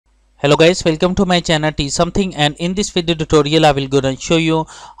Hello guys, welcome to my channel T something, and in this video tutorial I will gonna show you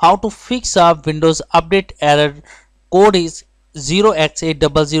how to fix a Windows update error. Code is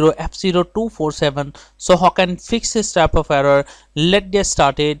 0x800f0247. So how can fix this type of error? Let's get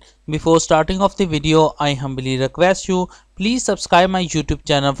started. Before starting off the video, I humbly request you please subscribe my YouTube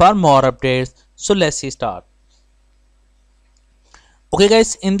channel for more updates. So let's start. Okay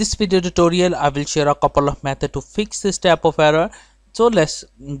guys, in this video tutorial I will share a couple of methods to fix this type of error. So let's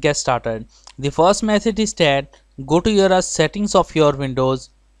get started. The first method is that go to your settings of your Windows,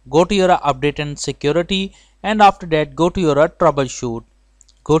 go to your update and security, and after that go to your troubleshoot.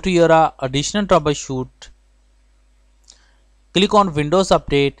 Go to your additional troubleshoot, click on Windows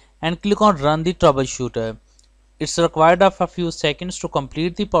update and click on run the troubleshooter. It's required of a few seconds to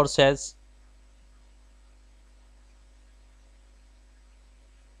complete the process.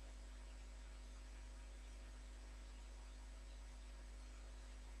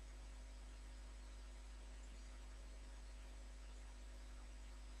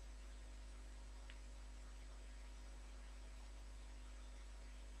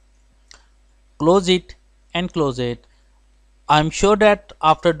 Close it and close it. I'm sure that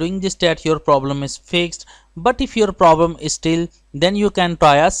after doing this that your problem is fixed, but if your problem is still, then you can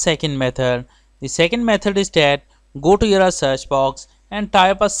try a second method. The second method is that go to your search box and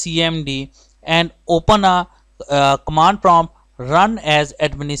type a cmd and open a command prompt run as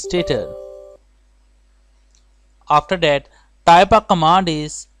administrator. After that type a command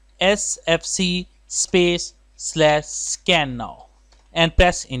is sfc space slash scan now and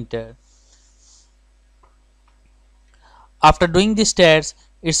press enter. After doing the steps,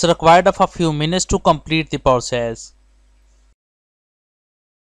 it's required of a few minutes to complete the process.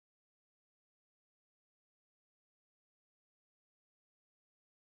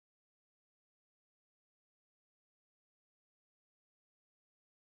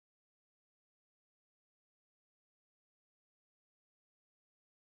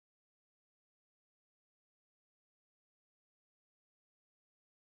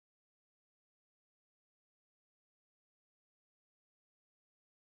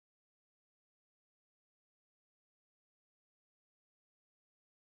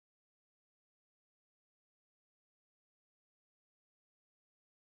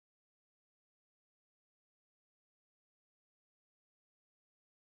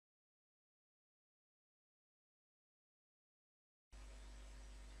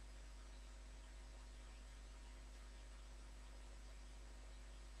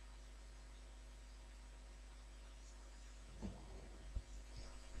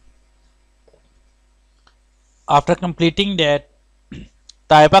 After completing that,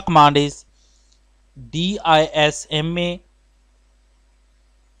 type a command is dism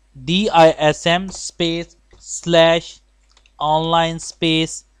space slash online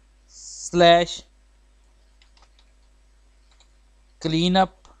space slash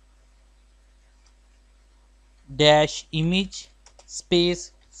cleanup dash image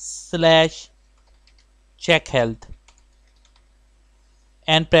space slash check health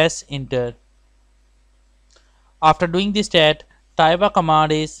and press enter. After doing this stat, type a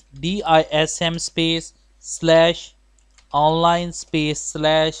command is dism space slash online space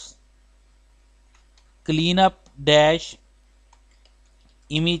slash cleanup dash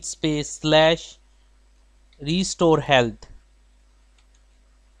image space slash restore health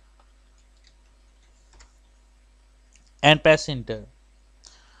and press enter.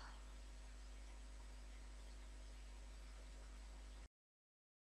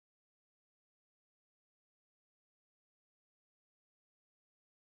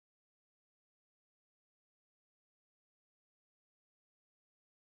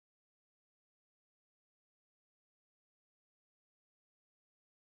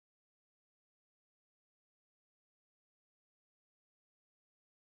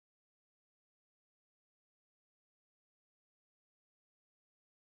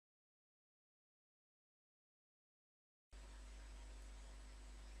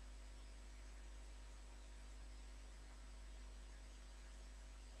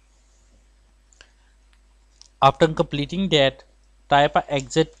 After completing that, type a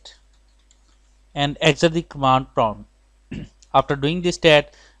exit and exit the command prompt. After doing this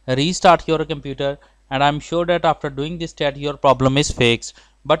stat, restart your computer, and I'm sure that after doing this stat your problem is fixed.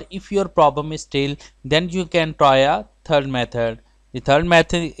 But if your problem is still, then you can try a third method. The third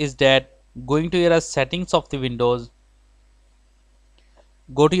method is that going to your settings of the Windows,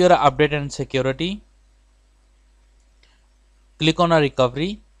 go to your update and security, click on a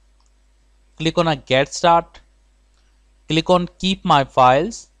recovery, click on a get start, click on keep my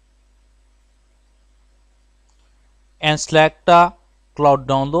files and select a cloud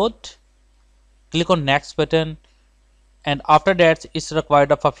download, click on next button, and after that it's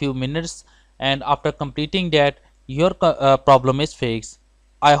required of a few minutes, and after completing that your problem is fixed.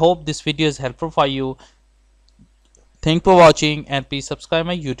 I hope this video is helpful for you. Thanks for watching and please subscribe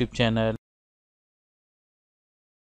my YouTube channel.